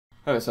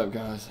Hey, what's up,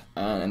 guys?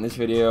 And in this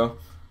video,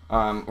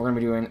 we're gonna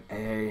be doing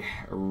a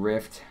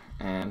rift,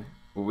 and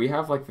we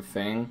have like the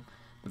thing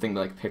to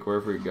like pick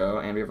wherever we go,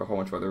 and we have a whole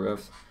bunch of other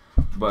rifts.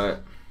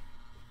 But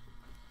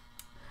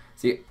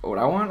see, what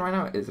I want right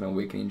now is an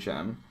awakening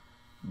gem.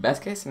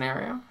 Best case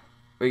scenario,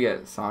 we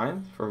get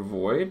signs for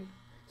void,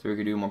 so we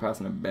could do more pass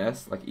than the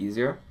best, like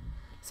easier.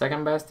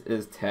 Second best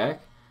is tech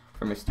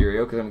for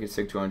Mysterio, because then we can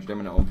sig 200 them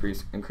and it'll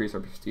increase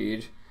our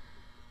prestige.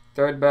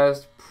 Third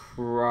best,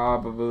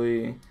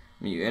 probably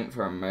Mutant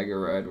for a Mega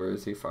Red. Where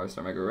is he?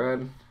 5-star Mega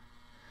Red.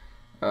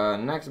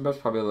 Next best,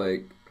 probably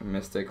like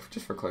Mystic,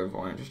 just for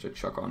Clairvoyant, just to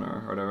chuck on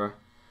her or whatever.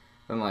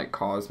 Then like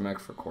Cosmic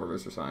for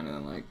Corvus or something,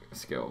 and then like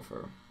Skill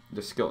for...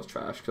 Just Skill is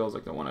trash. Skill is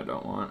like the one I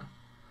don't want.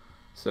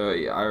 So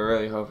yeah, I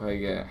really hope I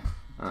get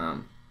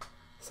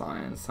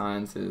Science.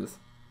 Science is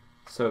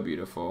so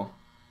beautiful.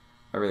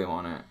 I really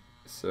want it.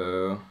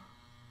 So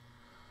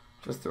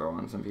just throw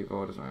on some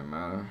people, it doesn't really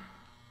matter.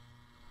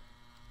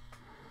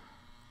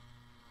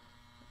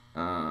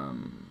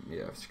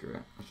 Yeah, screw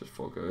it. Let's just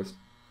full ghost.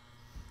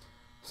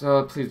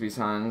 So please be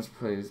signs,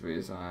 please be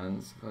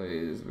signs,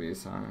 please be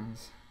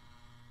signs.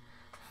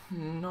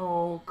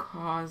 No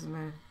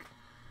Cosmic.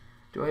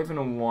 Do I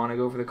even want to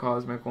go for the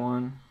Cosmic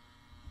one?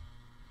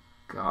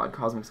 God,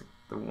 Cosmic's like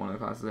the one of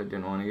the classes I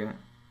didn't want to get.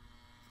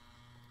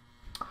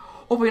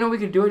 Oh, but you know what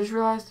we can do? I just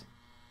realized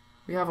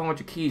we have a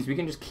bunch of keys. We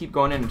can just keep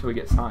going in until we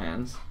get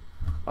Science.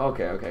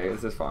 Okay,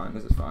 this is fine.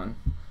 This is fine.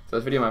 So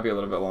this video might be a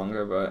little bit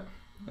longer, but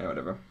yeah,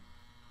 whatever.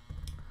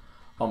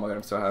 Oh my god,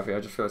 I'm so happy. I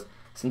just realized,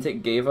 since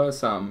it gave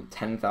us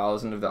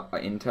 10,000 of the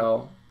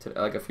intel to,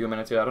 like a few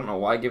minutes ago, I don't know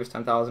why it gave us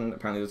 10,000.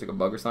 Apparently there's like a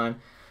bug or sign.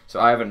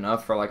 So I have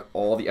enough for like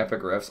all the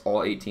epic rifts,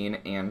 all 18,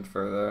 and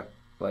for the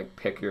like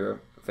pick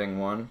your thing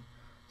one.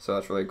 So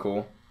that's really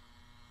cool.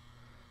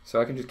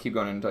 So I can just keep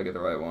going in until I get the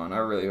right one. I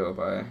really hope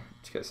I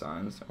just get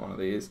signs in one of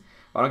these.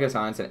 If I don't get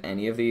signs in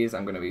any of these,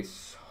 I'm gonna be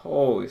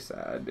so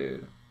sad,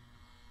 dude.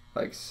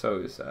 Like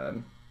so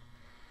sad.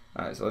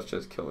 Alright, so let's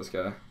just kill this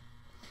guy.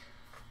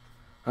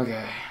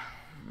 Okay,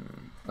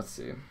 let's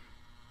see.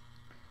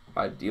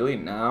 Ideally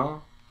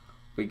now,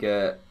 we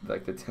get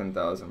like the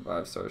 10,000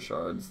 5-star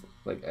shards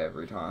like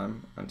every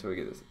time until we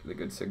get this, the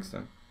good 6.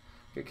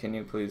 Okay, can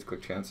you please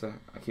click chance it?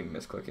 I keep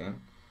misclicking.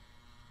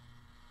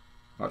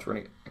 Watch, we're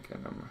gonna get, okay,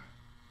 number.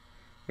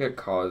 We got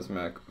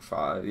Cosmic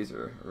 5. These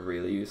are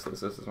really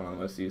useless. This is one of the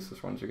most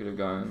useless ones we could have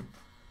gotten.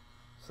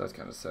 So that's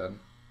kind of sad.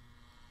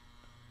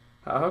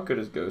 How good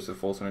is Ghost with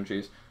full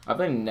synergies? I've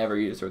like never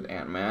used her with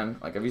Ant-Man.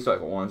 Like I've used it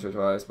like once or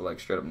twice, but like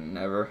straight up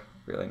never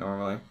really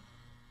normally.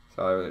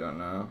 So I really don't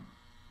know.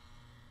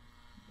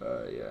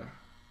 But yeah,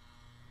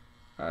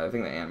 I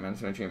think the Ant-Man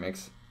synergy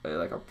makes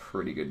like a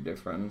pretty good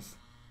difference.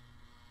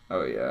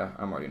 Oh yeah,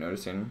 I'm already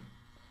noticing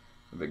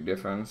a big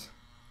difference.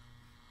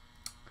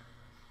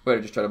 But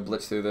I just try to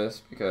blitz through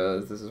this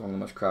because this is one of the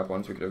most crap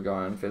ones we could have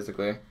gone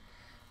physically.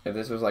 If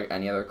this was like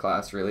any other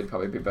class, really, it'd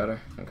probably be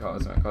better than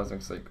Cosmic.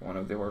 Cosmic's like one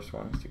of the worst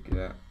ones to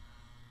get.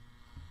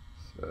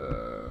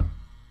 So,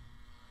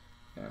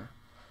 yeah.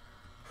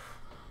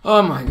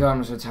 Oh my god,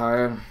 I'm so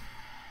tired.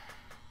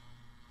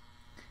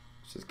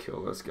 Let's just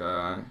kill this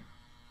guy.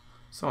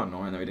 So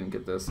annoying that we didn't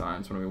get the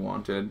signs when we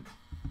wanted.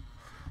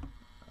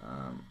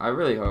 I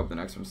really hope the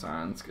next one's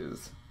signs,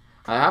 because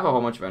I have a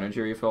whole bunch of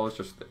energy refills.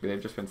 They've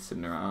just been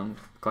sitting around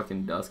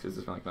collecting dust because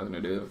there's been like nothing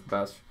to do the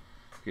past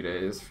few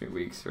days, few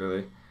weeks,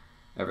 really.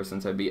 Ever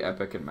since I beat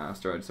Epic and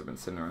Master, I just have been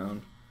sitting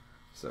around.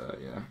 So,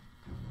 yeah.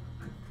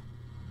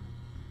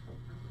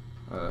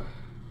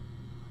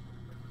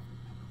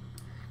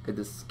 Get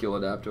this skill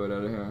adaptoid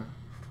out of here.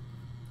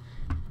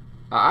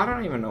 I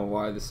don't even know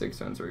why the 6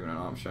 cents are even an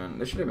option.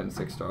 This should have been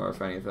 6-star,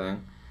 if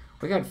anything.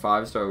 We got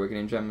 5-star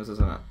Awakening Gems as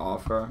an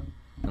offer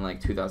in,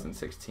 like,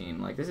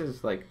 2016. Like, this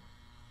is, like,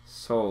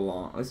 so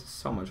long. This is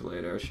so much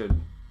later.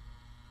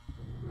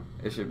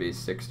 It should be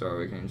 6-star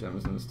Awakening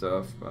Gems and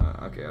stuff,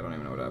 but okay, I don't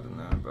even know what happened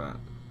there, but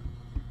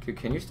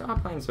can you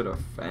stop playing so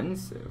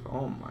defensive?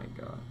 Oh my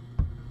god.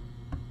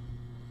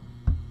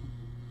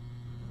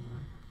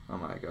 Oh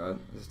my god,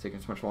 this is taking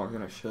so much longer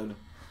than I should.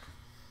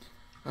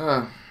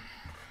 Alright,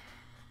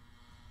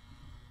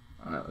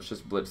 let's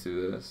just blitz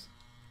through this.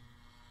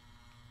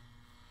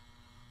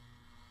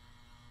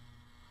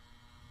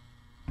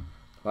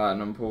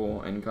 Platinum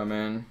pool,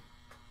 incoming.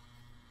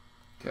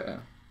 Okay.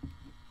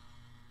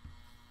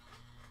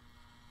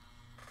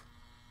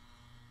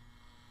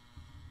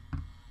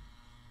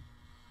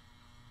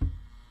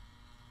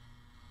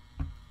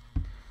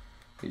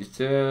 He's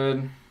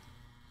dead.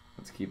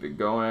 Let's keep it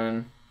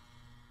going.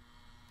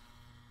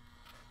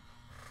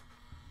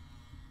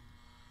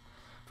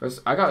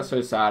 First, I got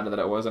so sad that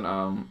it wasn't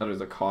that it was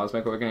a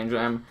Cosmic Awakening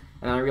Gem,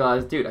 and then I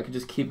realized, dude, I could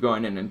just keep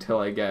going in until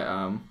I get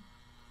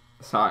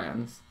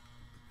Science,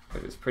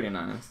 which is pretty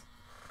nice.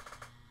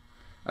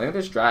 I think the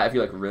strat, if you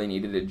like really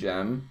needed a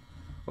gem,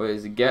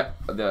 was get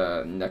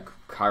the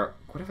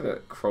whatever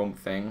the chrome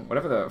thing,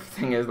 whatever the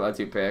thing is that lets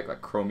you pick,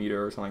 like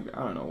chrometer or something.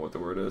 I don't know what the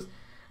word is.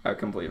 I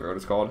completely forgot what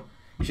it's called.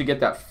 You should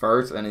get that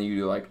first, and then you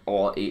do like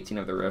all 18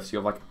 of the rifts. You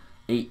have like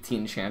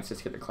 18 chances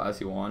to get the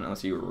class you want,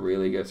 unless you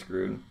really get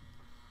screwed.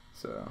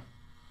 So,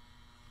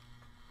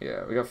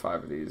 yeah, we got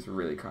 5 of these.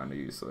 Really kind of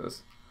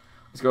useless.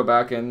 Let's go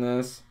back in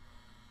this.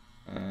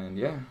 And,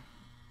 yeah.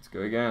 Let's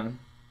go again.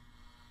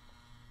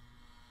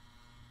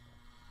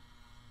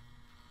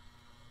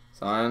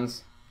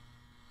 Science.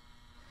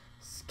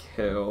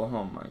 Skill.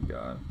 Oh, my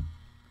God.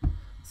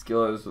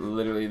 Skill is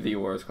literally the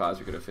worst class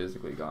we could have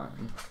physically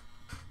gotten.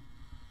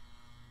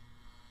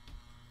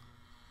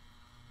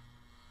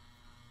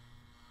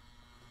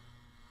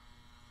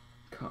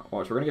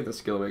 Watch, we're gonna get the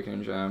Skill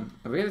Awakening Gem.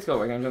 If we get the Skill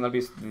Awakening Gem, that'd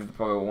be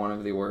probably one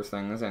of the worst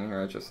things in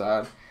here. It's just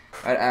sad.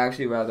 I'd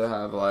actually rather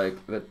have, like,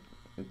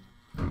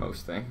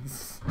 most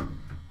things.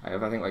 I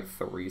have, I think, like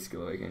 3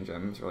 Skill Awakening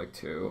Gems, or like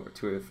 2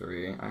 or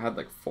 3. I had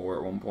like 4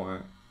 at one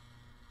point.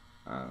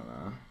 I don't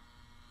know.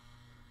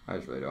 I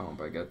just really don't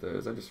hope I get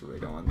those. I just really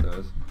don't want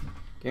those.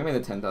 Give me the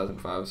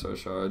 10,005 so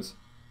shards,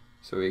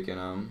 so we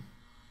can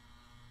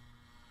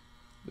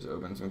just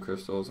open some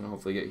crystals and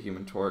hopefully get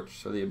Human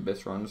Torch. So the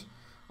Abyss runs.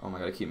 Oh my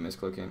god, I keep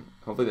misclicking.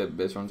 Hopefully the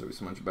Abyss runs will be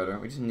so much better.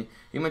 We just need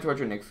Human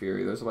Torch or Nick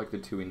Fury. Those are like the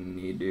 2 we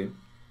need, dude.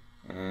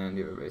 And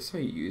the other base, so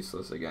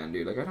useless again,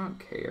 dude. Like, I don't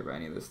care about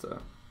any of this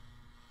stuff.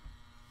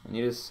 I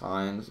need a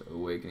Science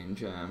Awakening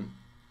Gem,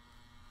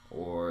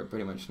 or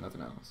pretty much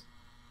nothing else.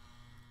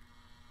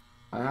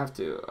 I have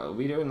to. Are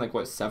we doing like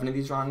what, 7 of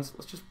these runs?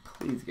 Let's just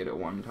please get it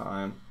one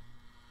time.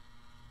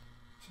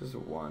 Just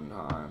one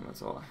time.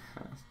 That's all I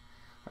ask.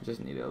 I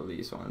just need it at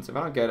least once. If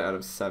I don't get it out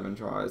of 7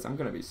 tries, I'm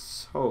gonna be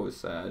so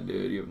sad,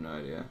 dude. You have no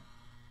idea.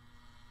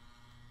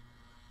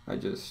 I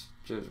just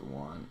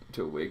want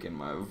to awaken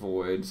my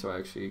void so I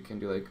actually can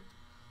do like,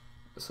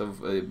 so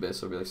the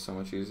Abyss will be like so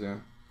much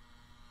easier.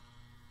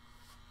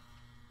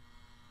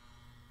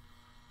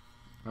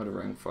 I had a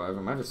rank 5.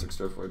 I might have a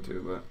 6-star for it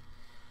too, but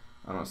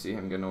I don't see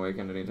him getting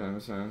awakened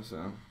anytime soon.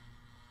 So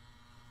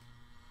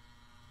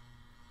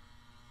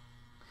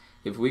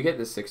if we get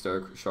the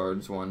 6-star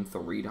shards one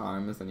 3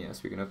 times, then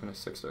yes, we can open a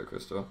 6-star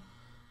crystal.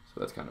 So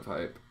that's kind of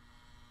hype.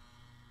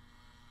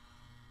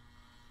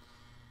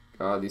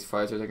 God, these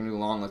fights are taking too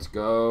long. Let's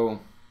go.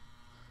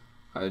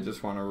 I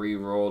just want to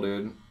re-roll,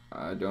 dude.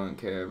 I don't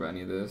care about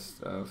any of this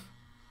stuff.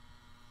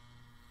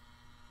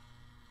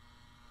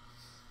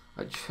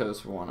 I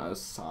just want a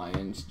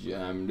Science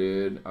Gem,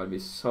 dude. I'd be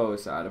so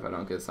sad if I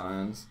don't get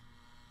Science.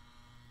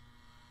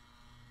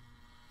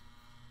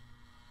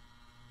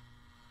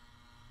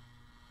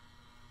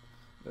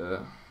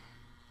 Oh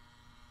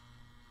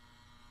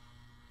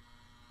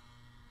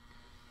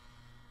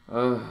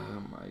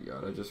my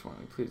god, I just want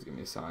to, please give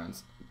me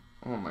Science.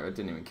 Oh my god, I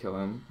didn't even kill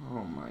him.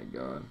 Oh my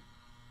god.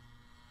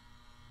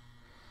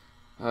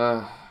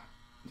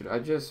 Dude, I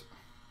just,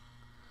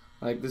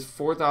 like, this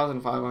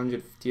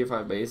 4,500 tier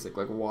 5 basic,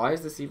 like, why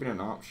is this even an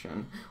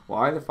option?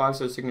 Why are the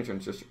 5-star signature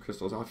and just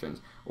crystals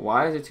options?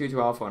 Why is the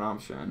 2-2 alpha an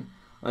option?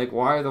 Like,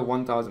 why are the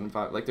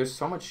 1,005, like, there's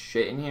so much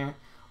shit in here.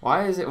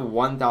 Why is it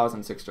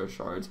 1,000 6-star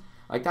shards?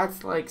 Like,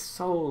 that's, like,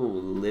 so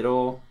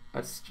little.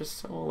 That's just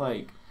so,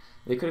 like,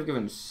 they could have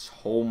given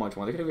so much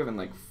more. They could have given,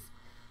 like,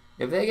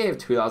 if they gave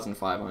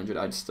 2,500,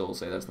 I'd still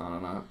say that's not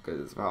enough,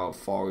 because of how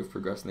far we've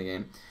progressed in the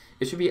game.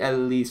 It should be at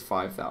least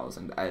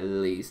 5,000, at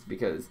least,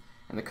 because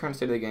in the current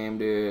state of the game,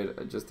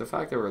 dude, just the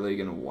fact that we're only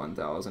getting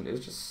 1,000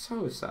 is just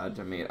so sad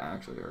to me. It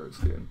actually hurts,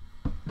 dude.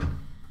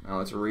 Now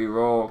let's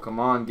re-roll. Come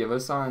on, give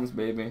us Science,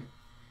 baby.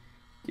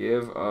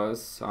 Give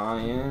us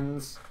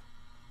Science.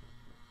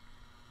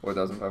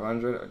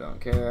 4,500, I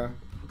don't care.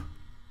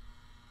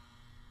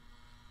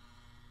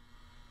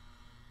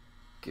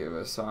 Give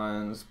us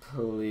Science,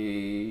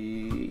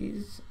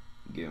 please.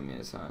 Give me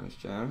a Science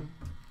Gem.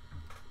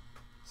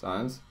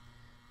 Science.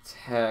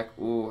 Tech.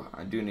 Ooh,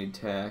 I do need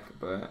tech,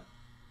 but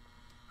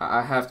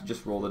I have to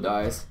just roll the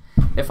dice.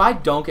 If I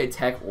don't get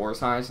tech or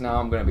Science now,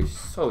 I'm going to be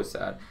so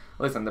sad.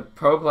 Listen, the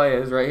pro play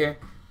is right here.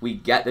 We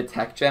get the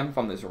tech gem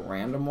from this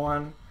random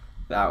one.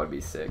 That would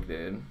be sick,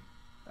 dude.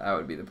 That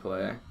would be the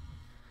play.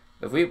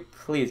 If we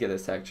please get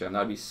this tech gem, that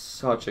would be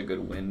such a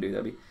good win,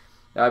 dude.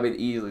 That would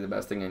be easily the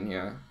best thing in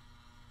here.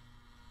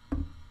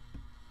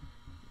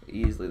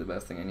 Easily the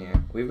best thing in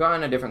here. We've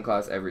gotten a different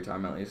class every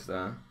time, at least,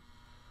 though.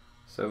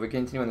 So if we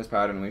continue in this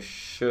pattern, we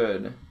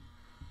should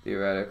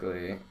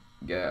theoretically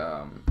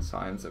get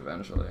Science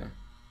eventually.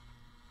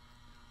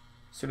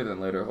 Sooner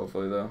than later,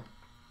 hopefully, though.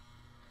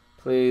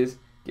 Please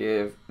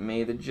give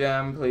me the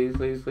gem, please,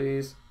 please,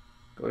 please.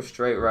 Go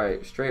straight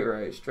right, straight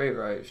right, straight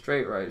right,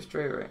 straight right,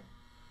 straight right.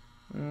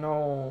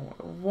 No.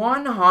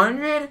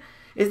 100?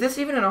 Is this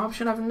even an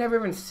option? I've never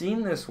even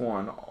seen this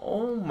one.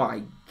 Oh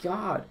my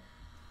god.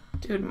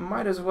 Dude,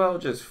 might as well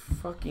just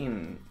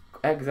fucking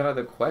exit out of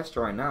the quest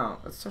right now.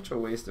 That's such a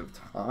waste of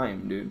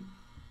time, dude.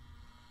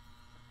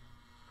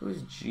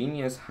 Whose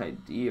genius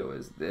idea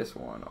is this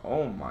one?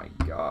 Oh my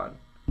god.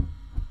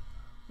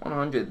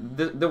 100.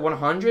 The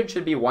 100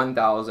 should be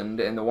 1,000,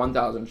 and the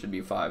 1,000 should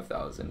be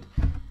 5,000.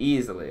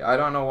 Easily. I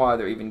don't know why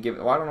they're even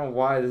giving... I don't know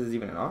why this is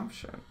even an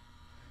option.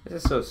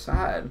 This is so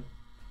sad.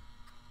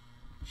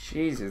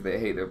 Jesus, they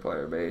hate their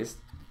player base.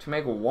 To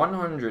make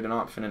 100 an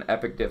option in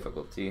epic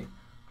difficulty.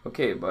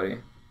 Okay, buddy.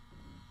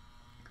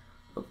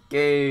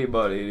 Okay,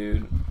 buddy,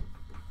 dude.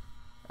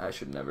 That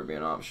should never be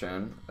an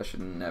option. That should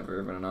never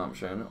have been an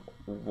option.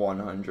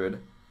 100.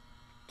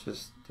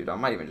 Dude, I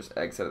might even just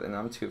exit it, and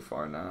I'm too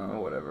far now.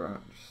 Whatever.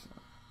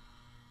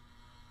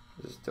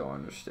 Just don't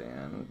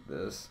understand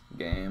this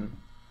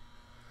game.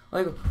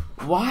 Like,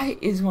 why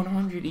is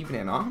 100 even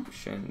an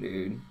option,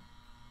 dude?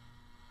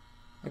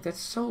 Like,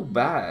 that's so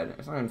bad.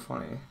 It's not even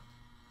funny.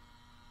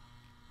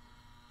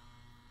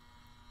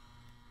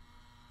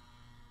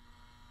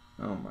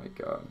 Oh my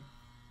god.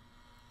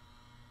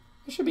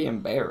 I should be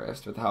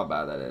embarrassed with how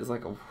bad that is.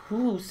 Like,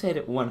 who said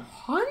it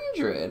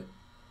 100?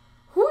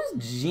 Whose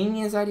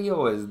genius idea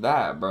was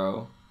that,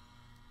 bro?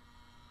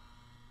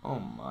 Oh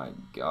my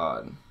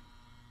god.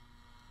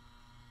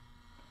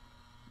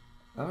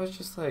 That was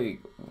just like,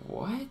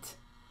 what?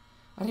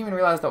 I didn't even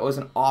realize that was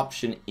an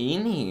option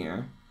in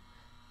here.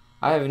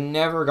 I have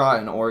never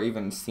gotten or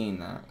even seen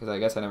that, because I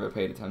guess I never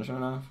paid attention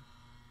enough.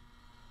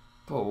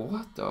 But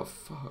what the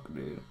fuck,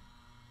 dude?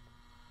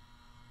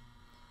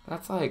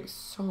 That's like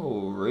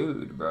so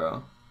rude,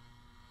 bro.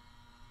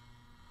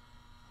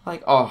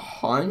 Like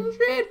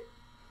 100?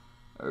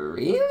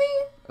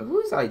 Really?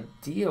 Whose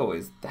idea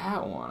was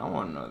that one? I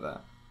want to know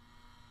that.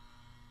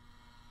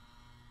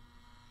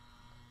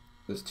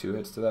 There's 2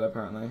 hits to that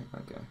apparently.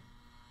 Okay.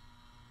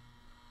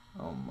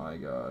 Oh my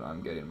god,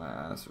 I'm getting my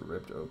ass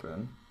ripped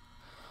open.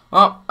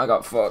 Oh, I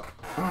got fucked.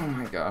 Oh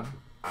my god.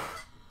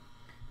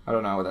 I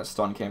don't know where that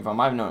stun came from.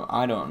 I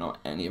don't know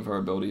any of her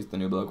abilities, the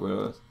new Black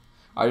Widow is.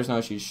 I just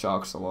know she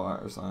shocks a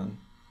lot or something.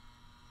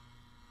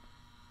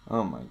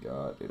 Oh my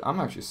god, dude. I'm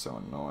actually so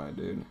annoyed,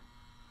 dude.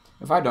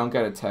 If I don't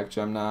get a tech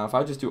gem now, if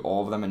I just do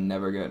all of them and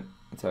never get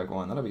a tech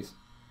one, that'll be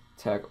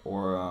tech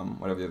or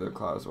whatever the other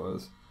class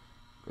was.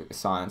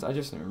 Science. I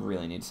just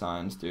really need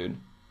science, dude.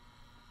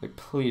 Like,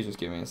 please just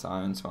give me a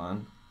science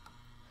one.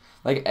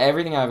 Like,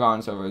 everything I've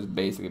gotten so far has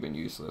basically been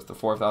useless. The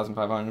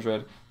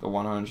 4,500, the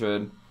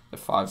 100, the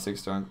 5/6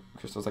 star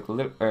crystals, like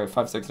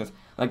 5/6.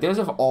 Like, those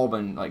have all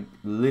been like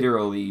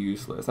literally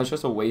useless. That's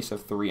just a waste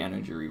of 3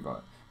 energy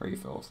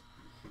refills.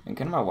 And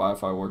can my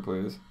Wi-Fi work,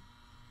 please?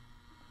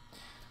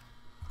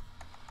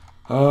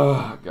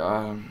 Oh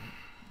god,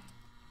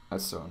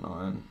 that's so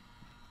annoying.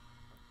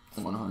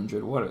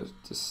 100, what a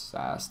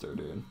disaster,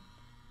 dude.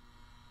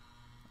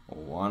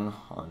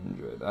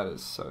 100, that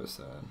is so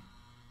sad.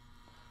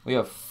 We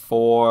have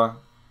 4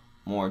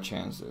 more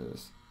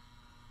chances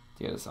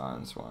to get a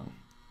science one.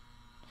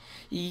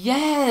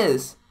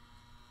 Yes!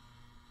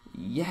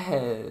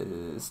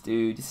 Yes,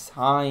 dude,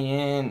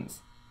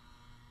 science.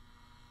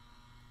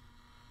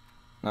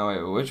 No,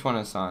 wait, which one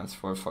is science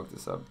for? Fuck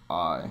this up.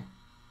 I.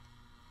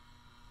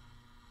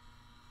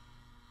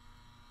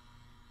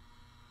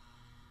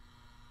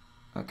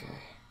 Okay.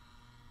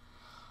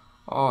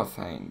 Oh,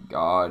 thank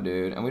God,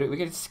 dude. And we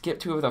get to skip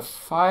 2 of the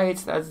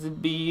fights. That's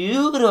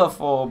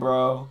beautiful,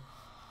 bro.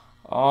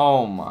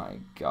 Oh,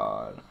 my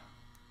God.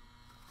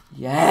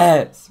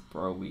 Yes,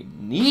 bro. We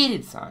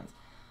needed science.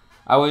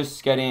 I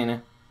was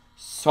getting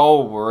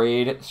so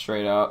worried,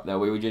 straight up, that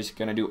we were just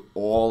going to do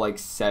all, like,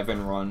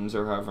 7 runs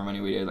or however many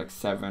we did. Like,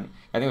 7.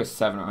 I think it was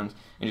 7 runs.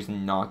 And just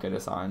not get a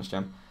science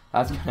gem.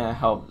 That's going to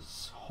help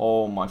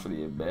so much for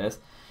the Abyss.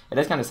 It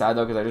is kind of sad,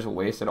 though, because I just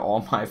wasted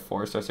all my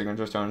 4-star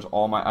signature stones,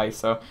 all my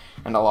ISO,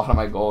 and a lot of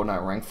my gold, and I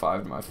rank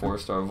 5 to my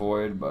 4-star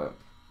void, but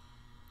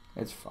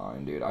it's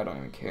fine, dude. I don't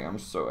even care. I'm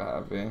so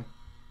happy.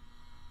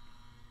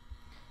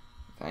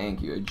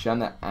 Thank you. A gem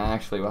that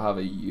actually will have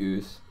a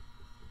use.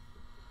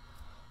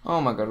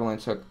 Oh my god, it only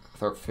took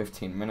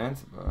 15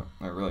 minutes, but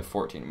like really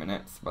 14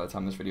 minutes by the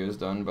time this video is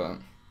done, but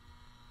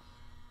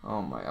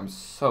oh my, I'm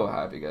so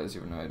happy, guys.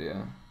 You have no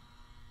idea.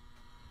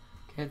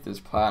 Get this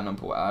platinum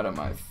pool out of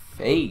my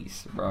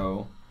face,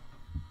 bro.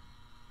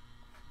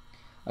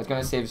 That's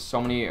gonna save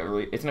so many.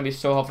 It's gonna be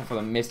so helpful for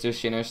the Mr.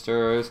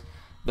 Sinisters,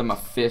 the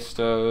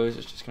Mephistos.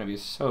 It's just gonna be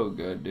so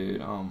good,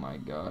 dude. Oh my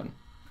god.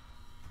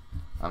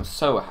 I'm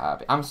so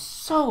happy. I'm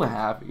so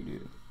happy,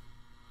 dude.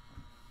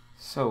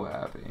 So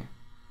happy.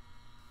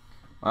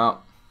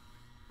 Well,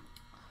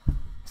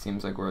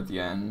 seems like we're at the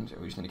end.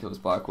 We just need to kill this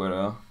Black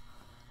Widow.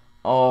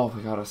 Oh,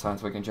 we got a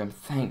Science Awakening gem.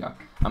 Thank God.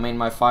 I mean,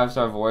 my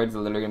 5-star void's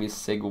literally gonna be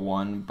Sig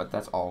 1, but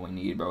that's all we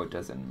need, bro. It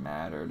doesn't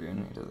matter, dude.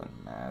 It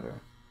doesn't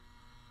matter.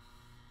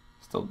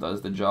 Still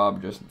does the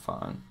job just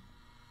fine.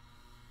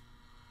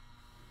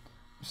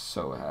 I'm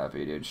so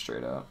happy, dude.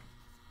 Straight up.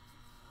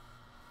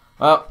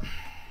 Well,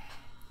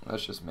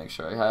 let's just make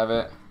sure I have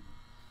it.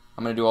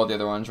 I'm gonna do all the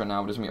other ones right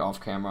now, but it's gonna be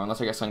off camera. Unless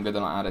I get something good,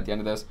 then I'll add at the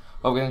end of this.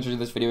 Hope you guys enjoyed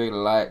this video.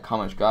 Like,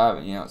 comment, subscribe,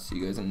 and yeah, I'll see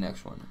you guys in the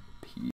next one.